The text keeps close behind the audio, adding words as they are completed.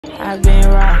I been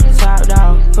rock, top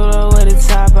dog, pull up with the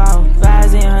top off,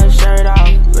 vibes in her shirt off,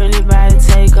 really about to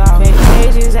take off. Fake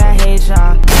pages, I hate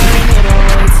y'all,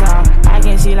 I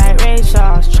can see like Ray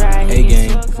Charles, try. Hey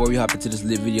gang, before we hop into this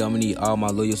lit video, I'm gonna need all my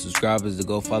loyal subscribers to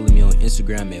go follow me on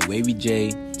Instagram at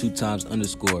WavyJayy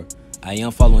 2x_. I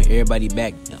am following everybody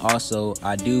back, and also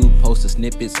I do post the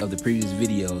snippets of the previous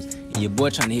videos. And your boy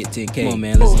trying to hit 10K. Come on,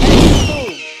 man, let's go.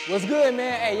 What's good,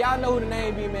 man? Hey, y'all know who the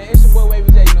name be, man. It's your boy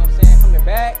WavyJayy, you know what I'm saying? Coming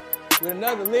back with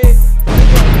another lit video.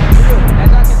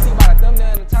 As y'all can see by the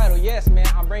thumbnail and the title, yes, man,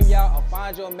 I'm bringing y'all a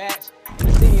Find Your Match in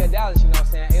the city of Dallas, you know what I'm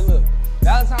saying? Hey, look,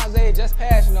 Valentine's Day just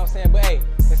passed, you know what I'm saying? But hey,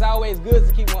 it's always good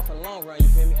to keep one for the long run, you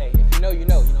feel me? Hey, if you know, you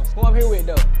know. Who I'm here with,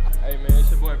 though? Hey, man, it's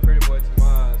your boy Pretty Boy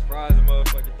Tamaz. Fries and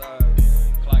motherfucking thighs,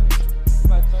 man. Clock it. You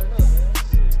about to turn up, man.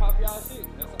 Shit, pop y'all shit.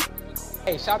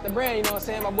 Hey, shop the brand, you know what I'm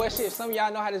saying? My boy, shit, some of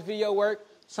y'all know how this video work.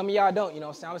 Some of y'all don't, you know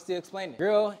what I'm saying? I'm still explaining.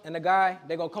 Girl and the guy,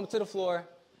 they gonna come to the floor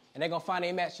and they gonna find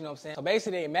a match, you know what I'm saying? So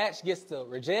basically, a match gets to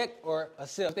reject or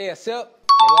accept. If they accept,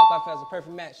 they walk off as a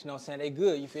perfect match, you know what I'm saying? They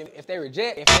good, you feel me? If they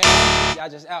reject, if they y'all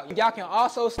just out. Y'all can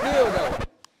also steal, though.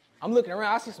 I'm looking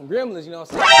around, I see some gremlins, you know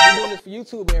what I'm saying? I'm doing this for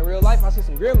YouTube, but in real life, I see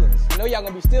some gremlins. I know y'all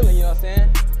gonna be stealing, you know what I'm saying?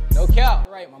 No cap.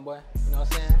 Right, my boy, you know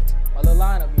what I'm saying? My little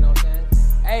lineup, you know what I'm saying?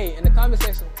 Hey, in the comment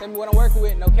section, tell me what I'm working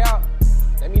with, no cap.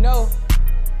 Let me know.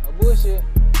 No bullshit.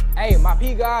 Hey, my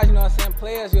P guys, you know what I'm saying?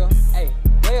 Players, yo. Hey,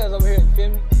 players over here, you feel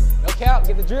me? No cap,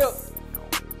 get the drip.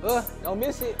 Don't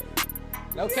miss it.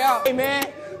 No cap. Hey, man,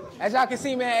 as y'all can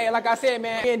see, man, hey, like I said,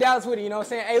 man, we in Dallas with it, you know what I'm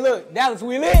saying? Hey, look, Dallas,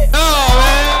 we lit. Oh,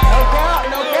 man.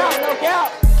 No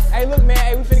cap. Hey, look, man,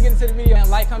 hey, we finna get into the video.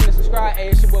 Like, comment, and subscribe. Hey,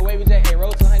 it's your boy WavyJayy. Hey,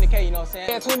 road to 100K, you know what I'm saying?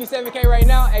 At 27K right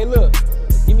now. Hey, look,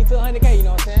 give me to 100K, you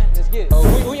know what I'm saying? Let's get it.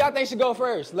 Who y'all think should go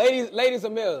first? Ladies or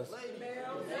males?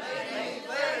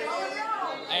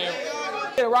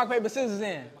 Get a rock, paper, scissors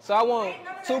in. So I want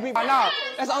two people. Now,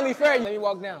 that's only fair. Let me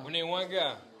walk down. We need one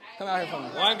guy. Come out here for me.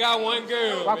 One guy, one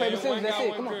girl. Rock, paper, scissors, that's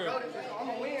it. Come on.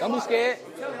 Don't be scared.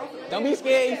 Don't be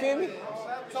scared, you feel me?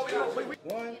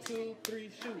 1, 2, 3,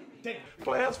 shoot.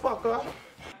 Play as fuck up.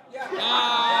 Hey,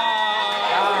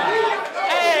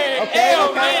 Okay.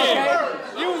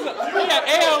 You got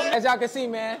L. As y'all can see,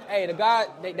 man, hey, the guy,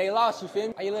 they lost, you feel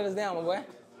me? How you let us down, my boy?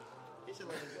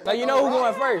 So you know who's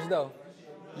going first, though.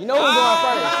 You know who's going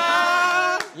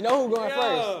first. You know who's going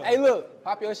first. Hey, look,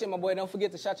 pop your shit, my boy. Don't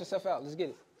forget to shout yourself out. Let's get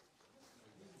it.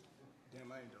 Damn,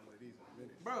 I ain't done with these in a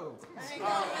minute. Bro.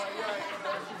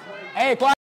 Hey,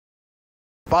 quiet.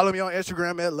 Follow me on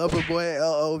Instagram at Loverboy,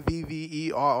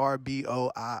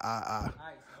 LOVVERRBOIII.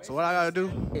 So what I gotta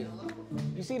do?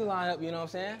 You see the lineup, you know what I'm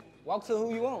saying? Walk to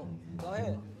who you want. Go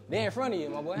ahead. They're in front of you,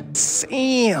 my boy.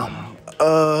 Sam.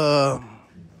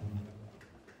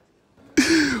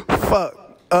 Fuck.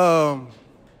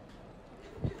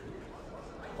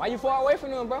 Why you far away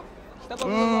from them, bro? Step up a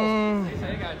little closer. They say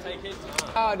they gotta take his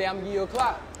time. Oh, damn, I'm gonna give you a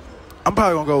clock. I'm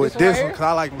probably gonna go with This one this right one because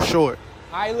I like them short.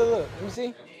 All right, look. Let me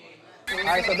see. All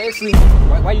right, so basically,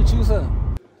 why you choose her?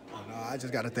 Oh, no, I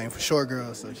just got a thing for short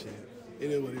girls, so shit. It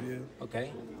is what it is.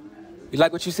 Okay. You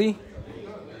like what you see?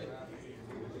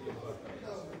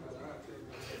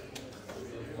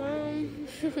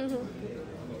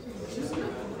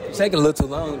 It's taking a little too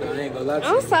long, though. I ain't gonna lie to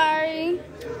you. I'm sorry.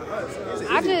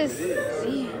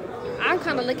 I'm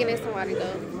kind of looking at somebody,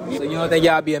 though. So you don't think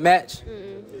y'all be a match?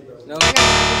 No? I gotta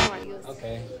find somebody else.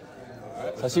 Okay.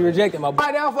 So she rejected my boy.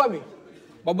 Right down for me.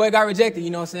 My boy got rejected, you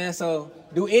know what I'm saying? So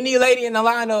do any lady in the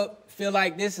lineup feel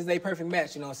like this is a perfect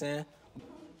match, you know what I'm saying?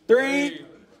 3,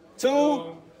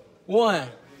 2, 1.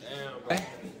 Okay.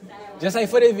 Just ain't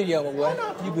for this video, my boy.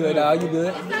 You good, dog. You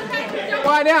good.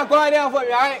 Quiet down for me, all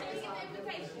right?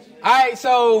 All right,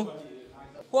 so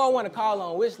who I want to call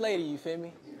on? Which lady, you feel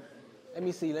me? Let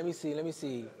me see.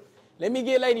 Let me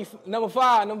get lady number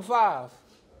 5.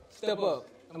 Step up,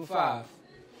 number 5.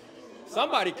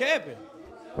 Somebody camping.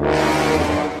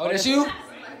 Oh, that's you?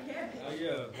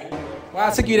 Yeah. Why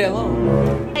it took you that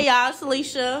long? Hey y'all, it's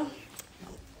Alicia.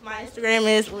 My Instagram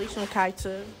is Alicia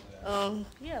Makaita.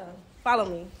 Yeah, follow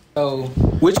me. So,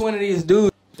 which one of these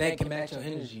dudes that can match your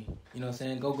energy? You know what I'm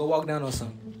saying? Go walk down on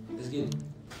something. Let's get it.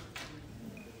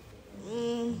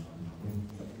 Who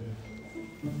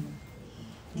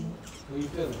you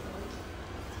feeling?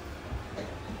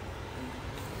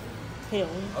 Him.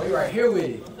 Oh, you're right here with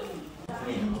it.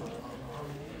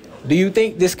 Do you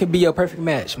think this could be your perfect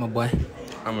match, my boy?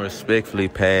 I'm respectfully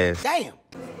pass. Damn.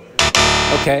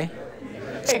 Okay.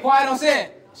 Hey, quiet on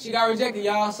set. She got rejected,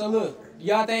 y'all. So look, do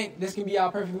y'all think this can be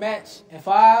our perfect match? In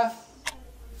 5,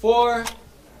 4,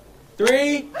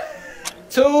 3,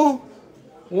 2,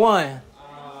 1.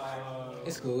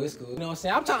 It's cool. You know what I'm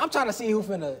saying? I'm trying to see who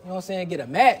finna, you know what I'm saying, get a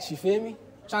match, you feel me?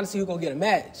 Trying to see who's gonna get a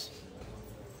match.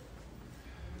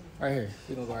 Right here.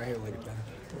 We're gonna go right here with it, man.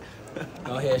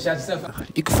 Go ahead, shout yourself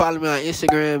out. You can follow me on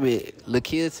Instagram at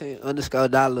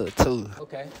LaKilton_$2.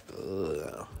 Okay.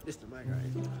 This the mic right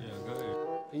here. Yeah, go ahead.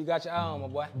 You got your eye on, my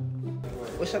boy.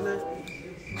 What's your name?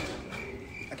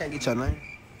 I can't get your name.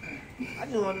 I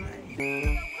just want to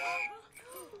name.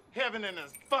 Heaven and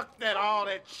earth. Fuck that, all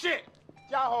that shit.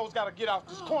 Y'all hoes gotta get off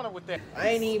this corner with that. I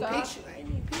ain't even picture.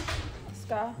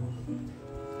 Sky.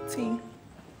 T.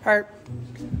 Herp.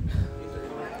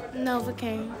 Nova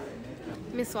King.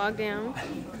 Miss Walk Down.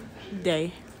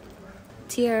 Day.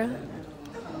 Tiara.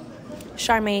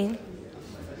 Charmaine.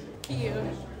 Kia.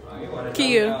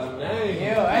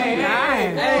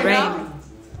 Raven.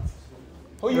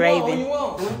 Who you Raven.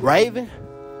 want? Who you want? Raven?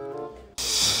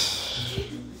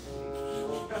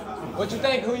 What you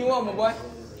think? Who you want, my boy?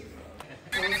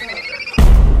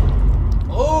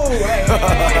 Oh, hey, I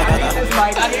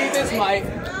need this mic.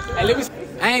 Hey, let me.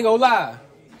 I ain't gonna lie.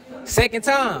 Second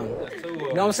time. You know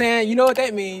what I'm saying? You know what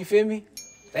that mean? You feel me?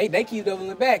 They keep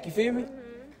doubling back. You feel me?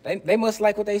 They must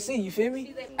like what they see. You feel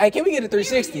me? Hey, can we get a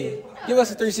 360? Give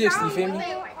us a 360. You feel me?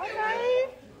 Okay.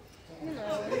 You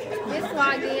know, Miss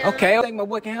Walk Down. Okay. I think my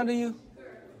boy can handle you.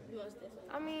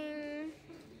 I mean,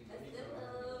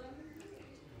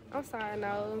 I'm sorry,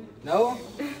 no. No?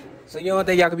 So you don't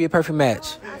think y'all could be a perfect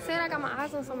match? I said I got my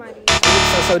eyes on somebody.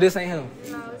 So this ain't him?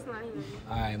 No, it's not him.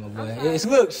 All right, my boy.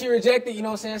 Look, she rejected, you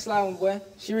know what I'm saying? Slide, my boy.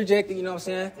 She rejected, you know what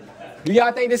I'm saying? Do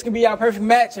y'all think this can be our perfect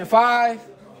match in 5,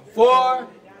 4,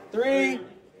 3,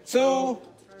 2,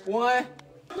 1?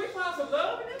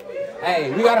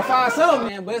 Hey, we gotta find something,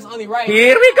 man, but it's only right.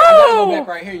 Here we go. I gotta go back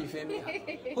right here, you feel me?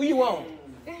 Who you want?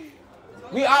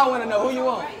 We all wanna know who you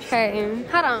want. Okay,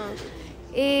 hold on.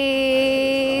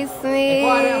 It's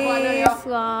Miss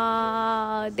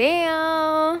Walk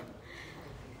Down.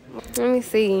 Let me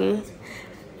see.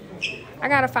 I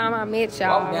gotta find my match,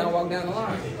 y'all. Walk down the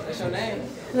line. That's your name.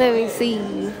 Let me see.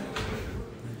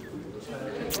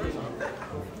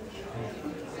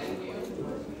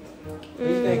 Who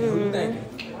you thinking?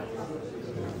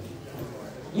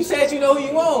 You said you know who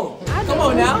you want. Come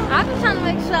on now. I'm just trying to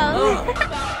make sure.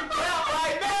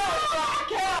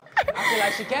 I feel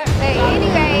like she can. But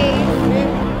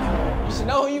anyways, You should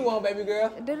know who you want, baby girl.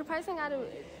 do the person gotta be in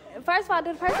the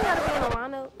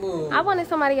lineup? Ooh. I wanted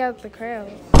somebody out the crowd.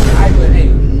 Alright, but hey,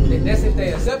 that's if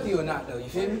they accept you or not, though. You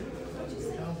feel me?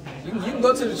 You can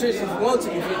go to the church if you want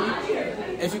to. You feel me?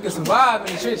 If you can survive in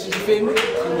the churches, you feel me? She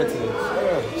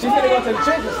finna go to the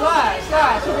churches. Slide.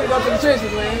 She finna go to the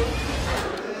churches, man.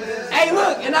 Hey,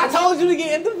 look, and I told you to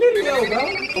get in the video, bro.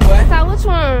 What? So which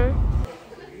one?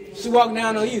 She walked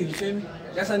down on you. You feel me?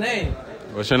 That's her name.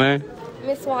 What's your name?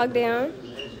 Miss Walk Down.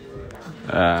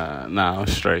 Nah, I'm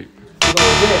straight. You go with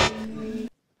that.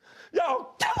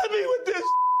 Y'all killing me with this.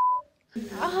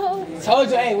 Oh. Told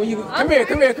you, hey, when you come here,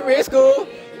 it's cool.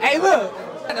 Hey, look,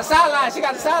 the sideline, she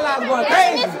got the sidelines going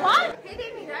crazy. Miss Walk?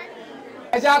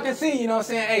 As y'all can see, you know what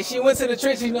I'm saying? Hey, she went to the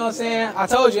trenches, you know what I'm saying? I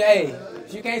told you, hey,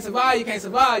 if you can't survive, you can't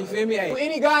survive, you feel me? Hey,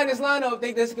 any guy in this lineup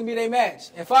think this can be their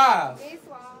match? In 5,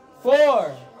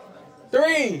 4,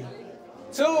 3,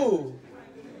 2.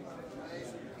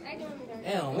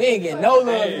 Damn, we ain't getting no love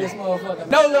for this motherfucker.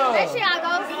 No love. Make sure y'all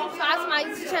go subscribe to my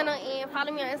YouTube channel and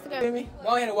follow me on Instagram. Feel me?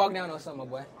 Go ahead and walk down on something, my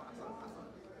boy.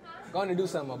 Go on and do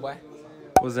something, my boy.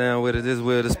 What's down with it? This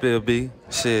where the spill be.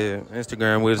 Shit,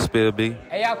 Instagram where the spill be.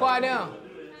 Hey, y'all quiet down.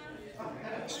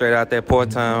 Straight out that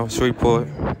Port Town, Shreveport.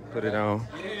 Put it on. He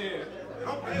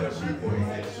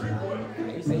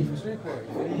say you from Shreveport.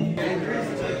 What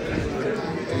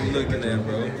you looking at,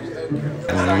 bro?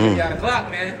 Start getting down the clock,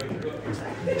 man.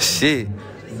 Shit.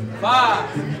 5,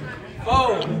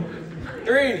 4,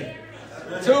 3,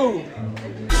 2.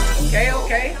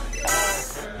 Okay.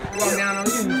 Walk down on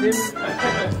you, you feel me?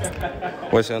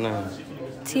 What's your name?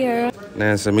 Tiara.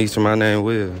 Nice to meet you. My name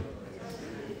Will.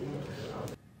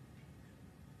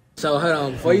 So, hold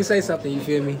on. Before you say something, you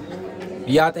feel me?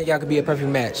 Do y'all think y'all could be a perfect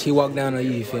match? He walked down on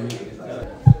you, you feel me?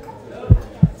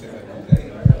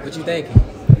 What you thinking?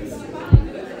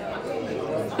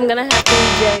 I'm gonna have to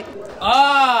reject.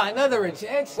 Ah, another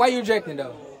rejection. Why you rejecting,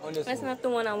 though, on this That's one? not the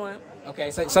one I want.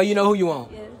 Okay, so you know who you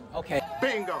want? Yeah. Okay.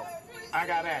 Bingo. I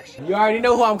got action. You already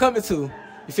know who I'm coming to.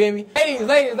 You feel me?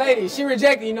 Ladies, she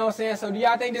rejected, you know what I'm saying? So do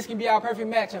y'all think this can be our perfect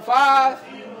match in 5,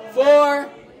 4,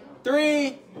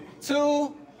 3,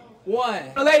 2, 1.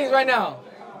 The ladies right now.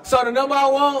 So the number I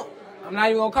want, I'm not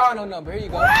even gonna call no number. Here you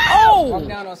go. Oh! Walk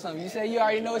down on something. You say you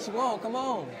already know what you want. Come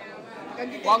on.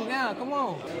 Walk down, come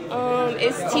on.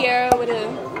 It's Tiara with a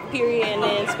period and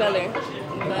then speller.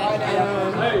 But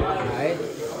Alright.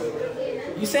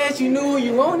 You said you knew who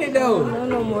you wanted though.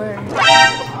 no more.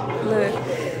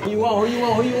 want? Who you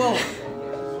want? Who you want?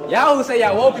 Y'all who say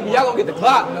y'all want people, y'all gonna get the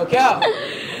clock, no cap.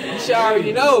 You should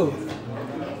already know.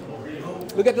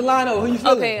 Look at the lineup. Who you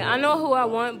feeling? Okay, I know who I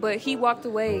want, but he walked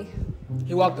away.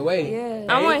 He walked away? Yeah.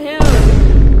 I want him.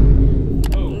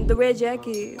 The red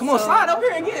jacket. Come on, slide up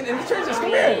here again in the churches.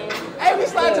 Come here. Hey, we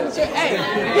slide to the church. Hey,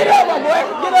 get up, my boy.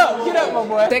 Get up. Get up, my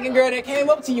boy. Second girl that came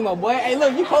up to you, my boy. Hey,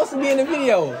 look, you supposed to be in the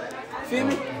video. Feel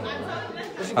me?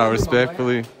 I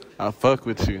respectfully, I fuck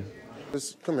with you.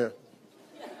 Come here.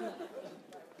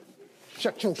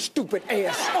 Shut your stupid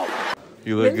ass up.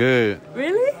 You look good.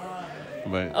 Really?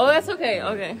 But oh, that's okay.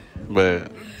 Okay.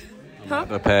 But huh?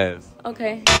 The pass.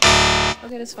 Okay.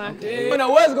 Okay, that's fine. You know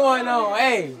what's going on?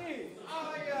 Hey.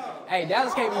 Hey,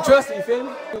 Dallas can't be trusted, you feel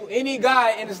me? Any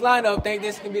guy in this lineup think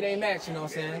this can be their match, you know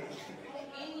what I'm saying?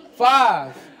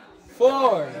 5,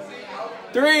 4,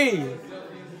 3,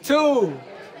 2.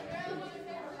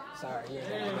 Sorry, yeah.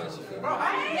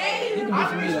 You can be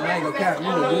for me though, I ain't gonna cap. You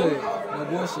look good. No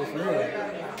bullshit, for real.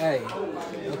 Hey,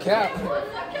 no cap.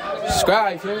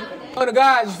 Subscribe, you feel me? On the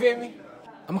guys, you feel me?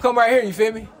 I'm gonna come right here, you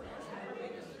feel me?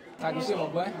 Talking shit, my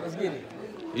boy. Let's get it.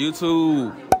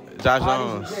 YouTube, Josh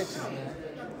Jones.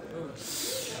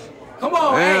 Come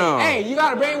on, hey, you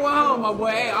gotta bring one home, my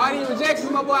boy. Hey, all these rejections,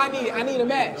 my boy, I need a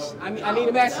match. I need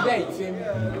a match today, you feel me?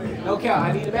 No cap,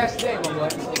 I need a match today, my boy.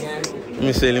 Let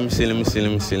me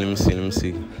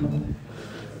see.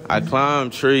 I climb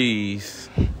trees.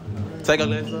 Take a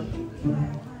lesson.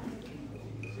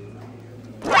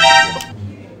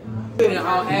 In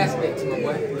all aspects, my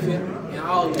boy, you feel me? In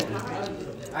all of it.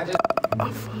 I just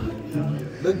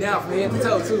look down from head to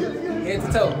toe, too. Head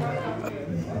to toe.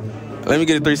 Let me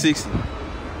get a 360.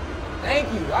 Thank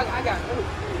you. I got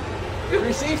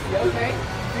 360, okay?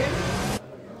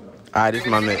 Alright, this is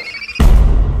my match.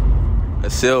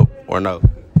 Accept or no?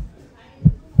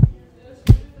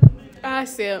 I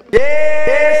accept.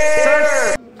 Yes,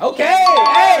 sir. Okay,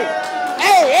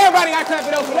 hey, everybody got to clap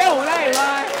it up for that one. I ain't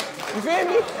lying. You feel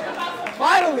me?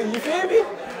 Finally, you feel me?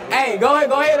 Hey, go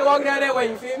ahead and walk down that way.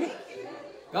 You feel me?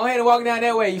 Go ahead and walk down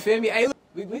that way. You feel me? Hey, look,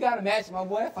 we got a match, my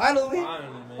boy. Finally.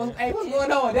 Man. Hey, what's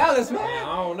going on in Dallas, man?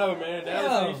 I don't know, man.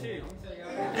 Dallas ain't shit.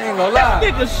 I ain't gonna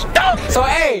lie. So,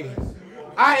 hey,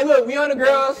 all right, look, we on the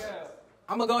girls.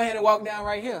 I'm gonna go ahead and walk down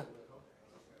right here.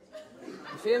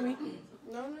 You feel me?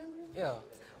 No. Yeah.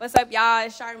 What's up, y'all?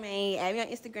 It's Charmaine. Add me on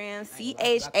Instagram,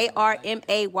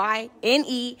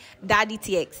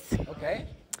 CHARMAYNE.DTX. Okay.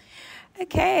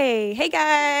 Okay. Hey,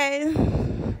 guys.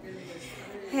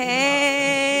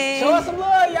 Hey. Show us some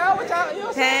love, y'all. What y'all, you know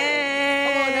what I'm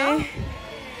saying? Come on now.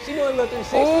 She doing a little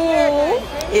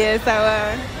 360. Yes, I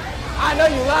I know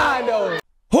you lying, though.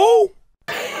 Who?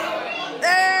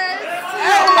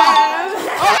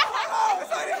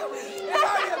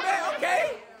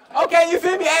 Okay, you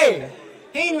feel me? Hey,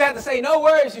 he ain't even have to say no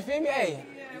words, you feel me? Hey.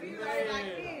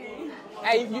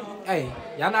 Hey,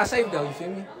 y'all not safe though, you feel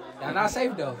me? Y'all not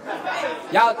safe though.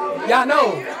 Y'all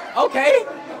know. Okay.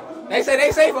 They say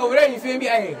they safe over there, you feel me?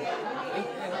 Hey.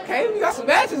 Okay, we got some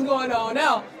matches going on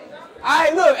now.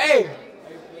 Alright, look, hey.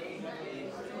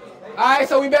 Alright,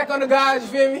 so we back on the guys, you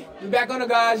feel me? We back on the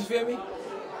guys, you feel me?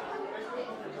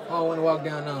 I don't want to walk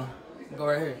down now. Go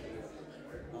right here.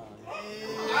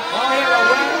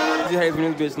 She hates me,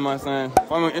 this bitch, to my son.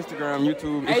 Follow me on Instagram,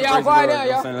 YouTube. Hey, y'all, quiet down,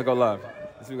 y'all. Let's go live.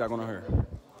 Let's see what we got going on here.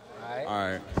 All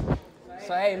right.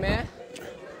 So, hey, man.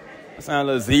 I sound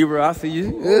a little zebra. I see you.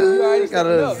 You got a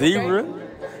little zebra.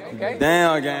 Okay.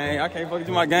 Damn, gang. I can't fuck with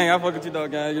you, my gang. I fuck with you, though,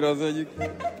 gang. You know what I'm saying?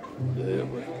 Yeah,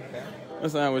 boy.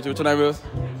 What's up with you? What your name is?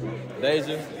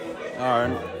 Deja. All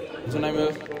right. What's your name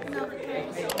is?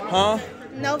 Huh?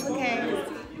 Novocaine.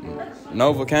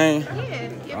 Novocaine? Yeah,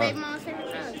 your baby mom's favorite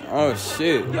drug. Oh,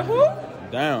 shit.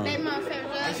 Damn. Baby mom's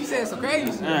favorite drug. She said some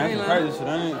crazy shit. Man, that's crazy shit,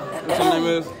 ain't it? What's your name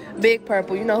is? Big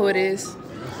Purple. You know who it is.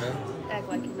 Okay. Act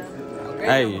like you know.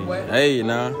 Hey,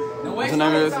 nah. What's your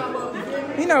name is?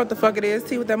 You know what the fuck it is.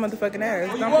 T with that motherfucking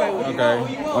ass. Don't play with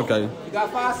me. Okay. You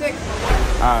got 5 seconds.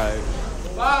 All right.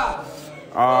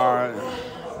 5. All right.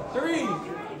 3,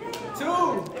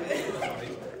 2.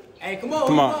 Hey, come on.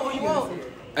 What you want?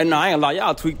 Hey, no, I ain't gonna lie.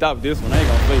 Y'all tweaked out with this one. I ain't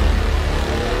gonna play it.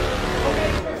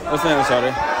 What's up,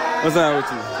 Shawty? What's up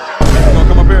with you?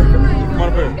 Come up here. Come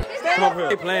up here. Come up here.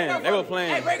 They playing. They were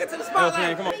playing. Hey, bring it to the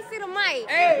spotlight. Come on. Let me see the mic.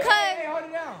 Hey, hold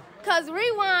it down. Cause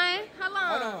rewind.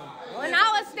 Hold on. When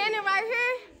I was standing right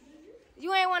here,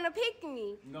 you ain't want to pick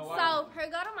me. No, so here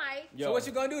go the mic. Yo. So what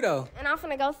you gonna do though? And I'm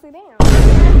finna go sit down.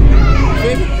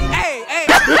 Hey.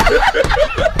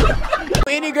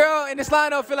 Any girl in this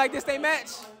lineup feel like this they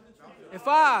match? In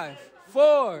 5,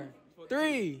 4,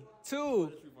 3,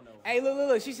 2. Hey,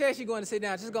 look. She said she going to sit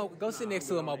down. Just go sit next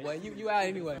to her, my boy. You out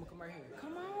anyway. Come right here.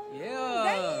 Come on.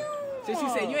 Yeah. Since you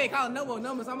said you ain't calling no more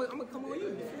numbers, I'm gonna come on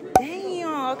you.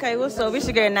 Damn. Okay, what's up? It's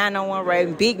your girl 901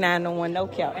 rating. Big 901, no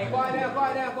cap. Hey, quiet down,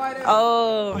 quiet down, quiet down.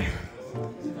 Oh.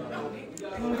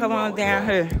 Come on down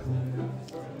here.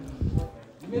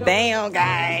 Damn,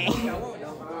 guy.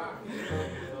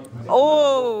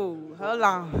 Oh, hold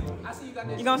on.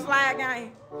 You gonna slide,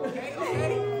 guy?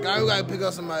 Okay. Guy, we gotta pick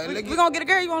up somebody. We gonna get a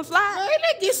girl, you wanna slide? Man,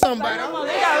 let's get somebody. Come on,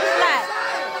 let's slide.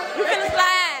 We finna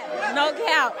slide. No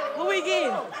cap. Who we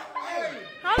getting?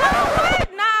 Hold on, what?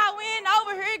 Nah, we ain't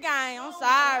over here, gang. I'm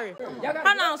sorry.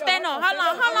 Hold on, stand up. Hold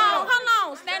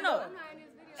on. Stand up.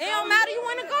 It don't matter, you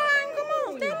wanna go on. Come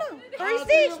on, stand up.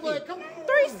 360.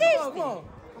 360.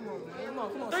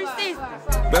 360.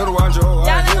 Better watch your Y'all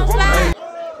ain't gonna slide.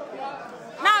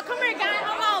 Nah, come here, gang.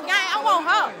 Hold on, gang. I want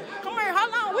her. Come here,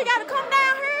 hold on. We gotta come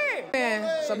down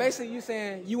here. So basically, you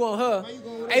saying you want her.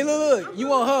 Hey, look, you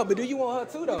want her, but do you want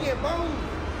her too, though?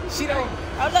 She don't.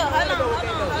 Hold on.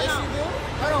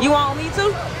 You want me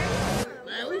too?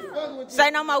 Say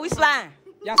no more, we sliding.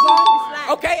 Y'all slide?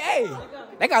 Okay, hey.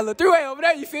 They got a little three-way over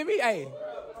there, you feel me? Hey,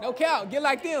 no count. Get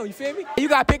like them, you feel me? You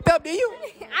got picked up, did you?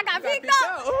 I got picked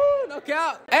up. Ooh, no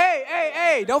count.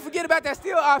 Hey. Don't forget about that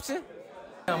steal option.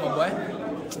 Come on, my boy.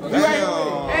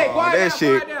 Hey, quiet that down,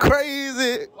 shit quiet down.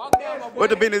 crazy. Walk down, my boy. What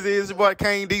the business is? Your boy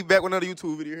Kane D back with another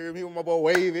YouTube video here. Me with my boy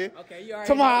Wavy. Okay, you already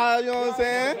Tomorrow, you know what I'm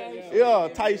saying? Yeah,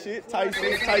 tight shit. I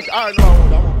already know I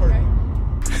want perfect.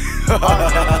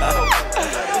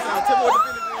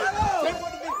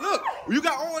 Look, you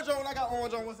got orange on, I got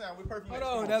orange on. What's that? We perfect. Hold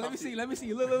on, now let me see.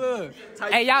 Look.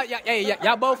 Hey,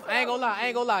 y'all both. I ain't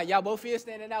gonna lie. Y'all both here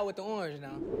standing out with the orange now.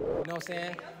 You know what I'm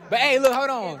saying? But hey, look, hold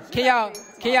on. Can y'all?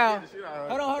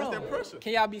 Hold on.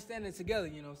 Can y'all be standing together?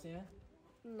 You know what I'm saying?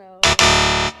 No.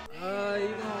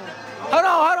 Hold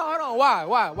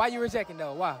on. Why you rejecting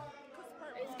though? Why?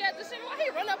 He scared the shit. Why he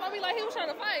run up on me like he was trying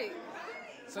to fight?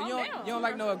 So you don't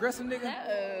like no aggressive nigga?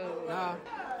 No. Nah.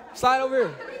 Slide over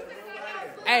here.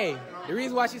 Hey, the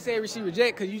reason why she said she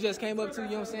reject, because you just came up to, you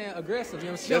know what I'm saying, aggressive. You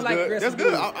know what I'm saying? Like aggressive. That's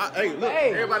good. Hey, look,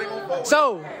 everybody gonna vote.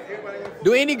 So,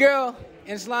 do any girl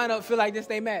in this lineup feel like this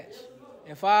they match?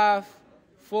 In 5,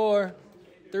 4,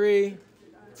 3,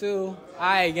 2, all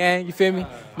right, gang, you feel me?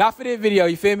 Not for this video,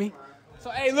 you feel me?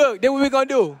 So, hey, look, then what we gonna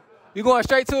do? We going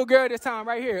straight to a girl this time,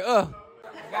 right here. Gotta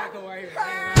go right here.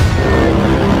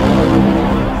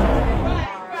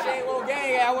 She ain't want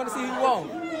gang, I wanna see who you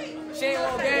want. She ain't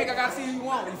want gang, I gotta see who you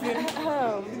want, you feel me?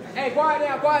 Hey, quiet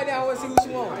down, I wanna see what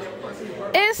you want.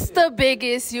 It's the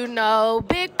biggest, you know,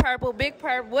 big purple,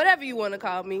 whatever you want to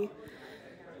call me.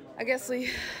 I guess we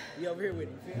over here with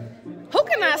you, feel me? Who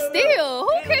can I steal?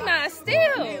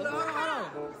 Hey, look, hold on.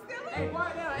 Hey,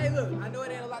 quiet down. Hey, look, I know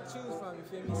it ain't a lot to choose from, you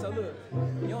feel me? So look,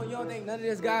 you don't think none of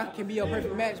this guy can be your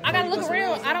perfect match? I gotta look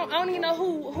around. I don't even know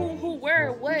who,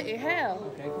 where, what, and how.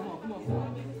 Okay, come on.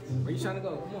 Where you trying to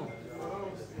go? Come on.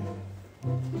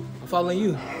 I'm following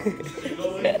you.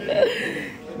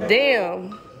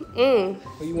 Damn. Who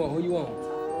you want?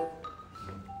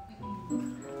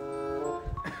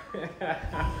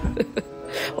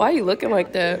 Why are you looking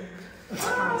like that?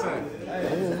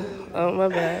 Oh, my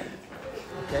bad.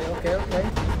 Okay.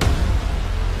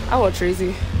 I want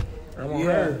Treasy. I want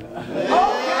her.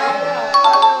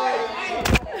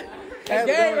 Hey,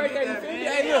 gang right there, you feel me?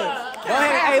 Hey, look. Go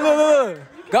ahead. Hey, look.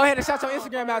 Go ahead and shout your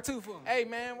Instagram out too for me. Hey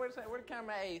man, where the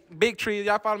camera at? Big Tree.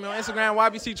 Y'all follow me on Instagram,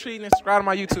 YBC Tree, and subscribe to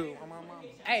my YouTube.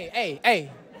 Hey.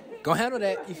 Go handle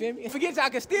that, you feel me? Forget y'all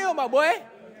can steal, my boy.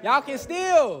 Y'all can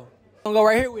steal. I'm gonna go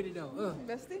right here with it though.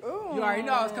 You already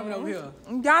know I was coming over here.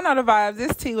 Y'all know the vibes.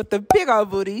 It's T with the big old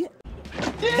booty.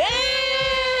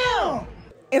 Damn!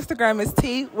 Instagram is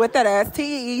T with that ass.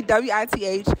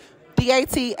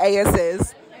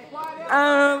 TEEWITHDATASS.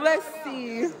 Let's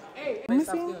see. Let me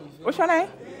see. What's your name?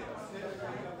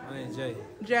 My name's Jay.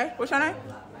 Jay. What's your name?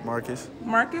 Marcus.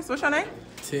 What's your name?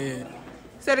 Ted.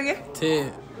 Say it again.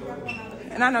 Ted.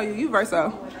 And I know you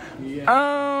verso. Yeah.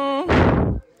 I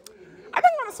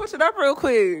think I'm gonna switch it up real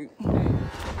quick. I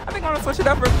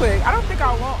don't think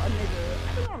I want a nigga. I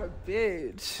think I want a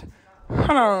bitch. Hold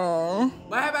on.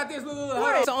 But how about this?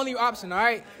 Look. It's the only option, all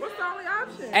right? What's the only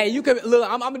option? Hey, you can look.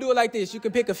 I'm gonna do it like this. You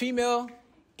can pick a female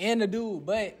and a dude,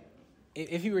 but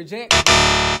if you reject,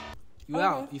 you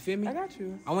out. You feel me? I got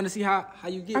you. I want to see how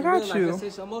you get. I got real, you. Like,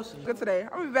 assess your emotion. Good today.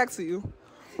 I'll be back to you.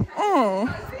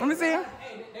 Let me see. Hey,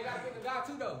 they gotta pick a guy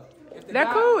too though.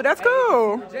 That's cool. That's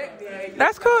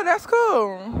cool. That's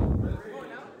cool.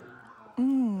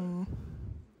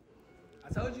 I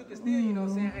told you can steal. You know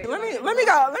what I'm saying? Hey, let me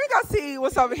go see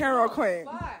what's over here real quick.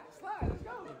 Slide. Let's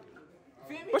go.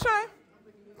 Feel me? What's your name?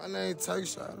 My name's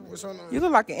Tayshawn. What's your name? You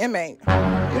look like an inmate.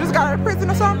 You just got out of prison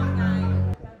or something?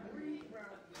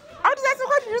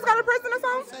 You just got a person or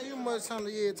something? Say you much time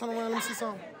to, yeah, turn around, let me see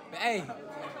something. Hey.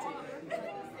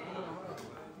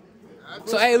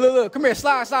 So, hey, look, come here,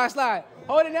 slide.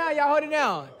 Hold it down, y'all, hold it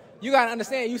down. You gotta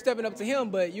understand, you stepping up to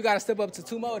him, but you gotta step up to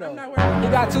two more, though. He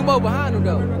got two more behind him,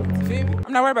 though. You feel me?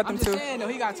 I'm not worried about them two. I'm just saying, though,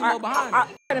 he got two more behind him.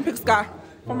 I didn't pick Sky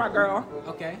for my girl.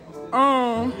 Okay.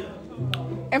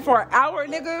 And for an hour,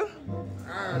 nigga,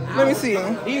 let me see.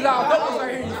 These all couples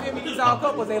right here, you feel me? These all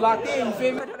couples, they locked in, you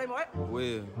feel me?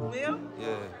 Will. Will?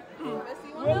 Yeah.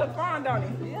 Will look fine, don't he?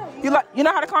 You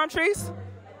know how to climb trees?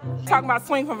 Talking about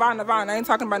swing from vine to vine. I ain't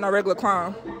talking about no regular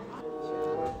climb.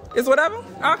 It's whatever?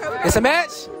 Okay. It's a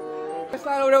match? Let's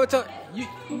slide over there with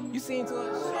you seen too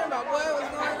much shit about boy, what's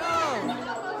going on?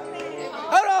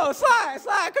 Hold on,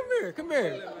 slide, come here.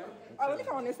 Oh, let me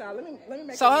come on this side. Let me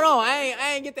make So hold on,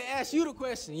 I ain't get to ask you the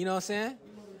question, you know what I'm saying?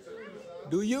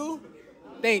 Do you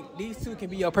think these two can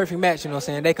be your perfect match, you know what I'm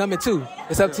saying? They come in two.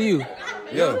 It's up to you.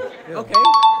 Yeah. Okay.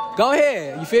 Go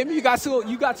ahead. You feel me? You got two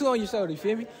on your shoulder, you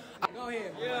feel me? Go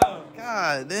ahead. Yeah.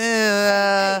 God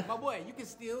damn. Hey, my boy, you can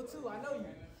steal too. I know you.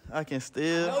 I can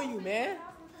still. I know you, man.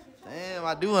 Damn,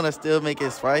 I do want to still make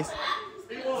it spicy.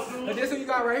 But this who you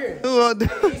got right here. Who want to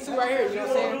do? These two right here, you know what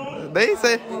I'm saying? They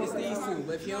say. It's these two,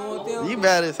 but if you don't want them. You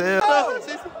bad as hell. Oh.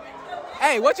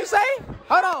 Hey, what you say?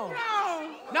 Hold on.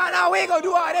 No, we ain't gonna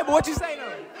do all that, but what you say though?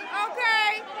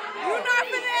 Okay. You not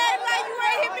finna act like you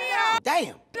ain't hit me up.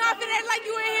 Damn. You not finna act like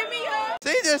you ain't hit me up.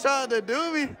 She just tried to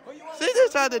do me. She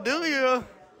just tried to do me, yo. All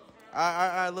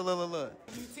right, look.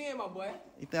 You 10, my boy.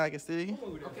 You think I can steal you?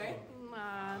 Okay.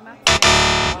 Nah, not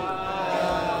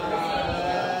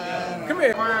Come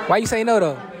here. Why you say no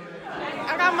though?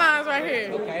 I got mine right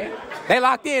here. Okay. They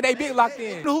locked in. They big locked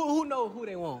in. Who know who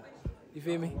they want? You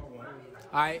feel me?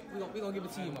 All right, we gonna give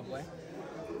it to you, my boy.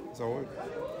 So,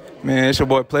 man, it's your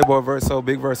boy Playboy Verso,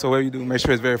 Big Verso. Whatever you do, make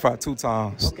sure it's verified 2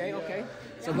 times. Okay.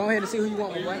 So go ahead and see who you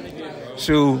want, my boy.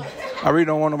 Shoot, I really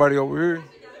don't want nobody over here.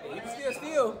 You can still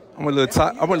steal. I'm a little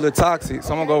toxic,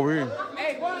 so I'm gonna go over here.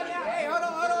 Hey, boy, hey, hold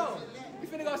on. You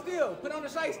finna go steal. Put on the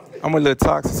shice. I'm a little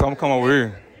toxic, so I'm gonna come over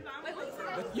here.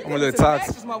 I'm a little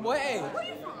toxic. Matches, my boy. Hey.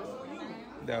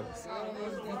 Dallas.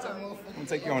 I'm gonna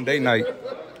take you on date night.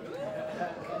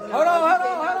 Hold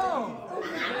on.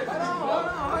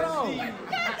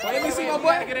 So let me see my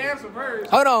boy.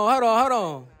 Hold on. I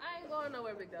ain't going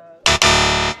nowhere, big dog.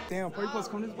 Damn, you supposed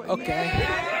to come this way. Okay.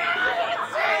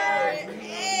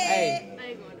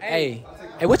 Hey,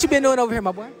 what you been doing over here,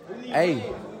 my boy? Hey,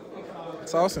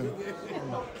 it's awesome.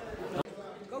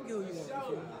 Go get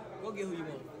who you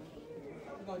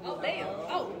want. Oh, damn.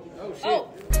 Oh, shit.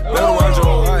 Hold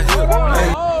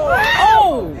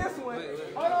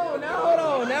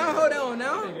on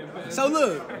now. So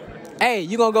look, hey,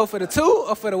 you gonna go for the 2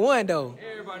 or for the 1 though?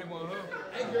 Everybody want her.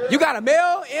 You got a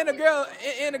male and a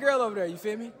girl over there. You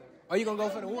feel me? Or you gonna go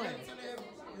for the 1?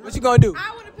 What you gonna do?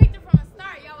 I would have picked it from the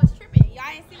start. Y'all was tripping. Y'all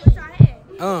ain't see what y'all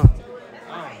had.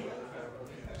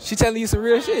 She telling you some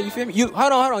real shit. You feel me?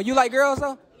 Hold on. You like girls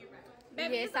though?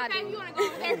 Baby, it's okay if you want to go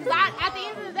over there. Because at the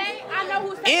end of the day, I know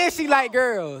who's taking And she like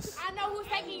girls. I know who's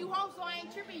taking you home, so I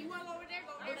ain't tripping. You want to go over there,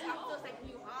 I'm still taking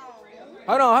you home.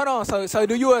 Hold on. So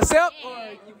do you accept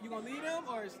or you gonna leave them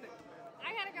or?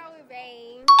 I gotta go with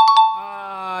Vane.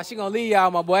 She gonna leave y'all,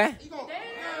 my boy.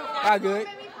 Y'all good?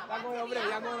 Y'all going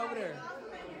over there.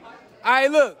 All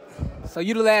right, look. So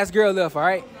you the last girl left, all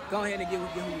right? Go ahead and get who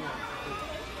you want.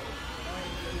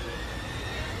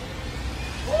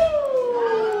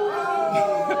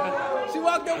 She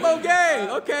walked up on gang.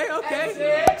 Okay.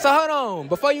 So hold on.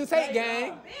 Before you take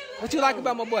gang, what you like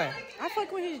about my boy? I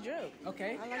fuck with his drip.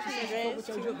 Okay. I like his Fuck dress. with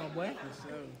your drip, my boy.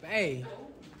 Hey,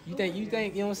 you think, you know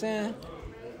what I'm saying?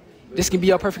 This can be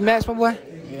your perfect match, my boy?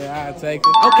 Yeah, I'll take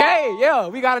it. Okay, yeah,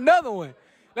 we got another one.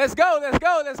 Let's go.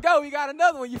 We got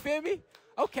another one, you feel me?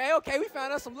 Okay, we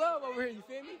found us some love over here, you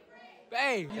feel me? But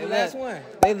hey, you the last one.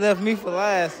 They left me for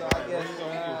last, so I guess.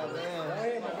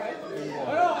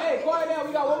 Hold on, hey, quiet down.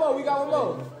 We got one more.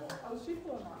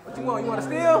 What you want? You want to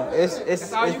steal? It's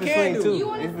That's all you can do.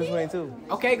 two. It's between 2.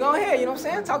 Okay, go ahead. You know what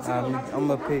I'm saying? Talk to them. I'm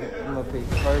gonna pick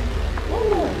first.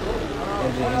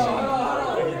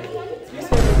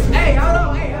 Hey, hold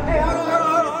on.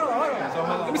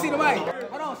 Let me see the mic.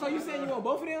 Hold on. So you saying you want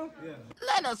both of them? Yeah.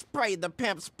 Let us pray the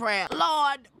pimp's prayer.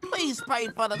 Lord, please pray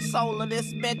for the soul of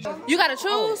this bitch. You gotta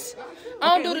choose?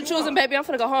 I don't do the choosing, baby. I'm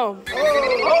finna go home.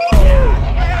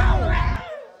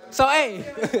 So, hey,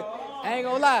 I ain't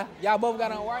gonna lie. Y'all both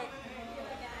got on right?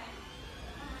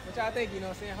 What y'all think? You know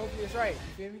what I'm saying? Hopefully it's right. You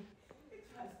feel me?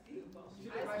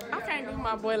 I can't do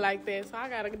my boy like that, so I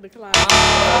gotta decline.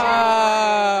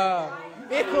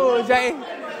 It cool, Jay.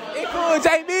 It cool,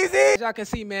 Jay Beezy. As y'all can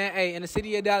see, man, hey, in the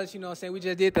city of Dallas, you know what I'm saying, we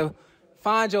just did the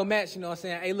find your match, you know what I'm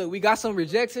saying? Hey, look, we got some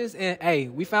rejections, and hey,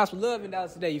 we found some love in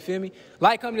Dallas today, you feel me?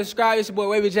 Like, comment, subscribe. It's your boy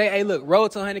WavyJayy. Hey, look,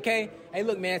 road to 100K. Hey,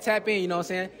 look, man, tap in, you know what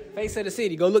I'm saying? Face of the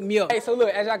city, go look me up. Hey, so look,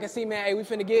 as y'all can see, man, hey, we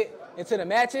finna get into the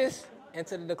matches and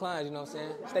to the declines, you know what I'm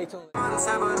saying? Stay tuned. That's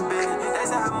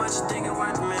how much you think it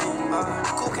worth to me.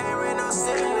 Cocaine ran no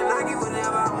ceiling, and I get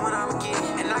whatever I want, I'ma get.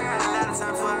 And I got a lot of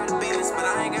time for all the business, but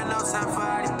I ain't got no time for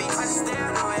all the beats. I just stay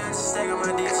out the way, I just stay on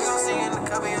my dick. We gon' see in the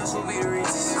couple years who be the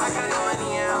richest. I got the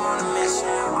money, yeah, I'm on a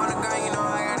mission. On the grind, you know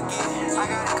I gotta get it. I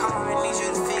got a car, I need you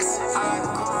to fix it. I got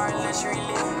a car, and let you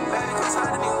relive. Baby, cause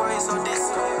tired of me worrying so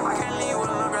distant. I can't leave you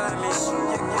alone, girl, I miss you.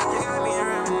 You got me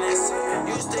reminiscing.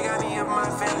 You still got me up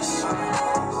my fantasy.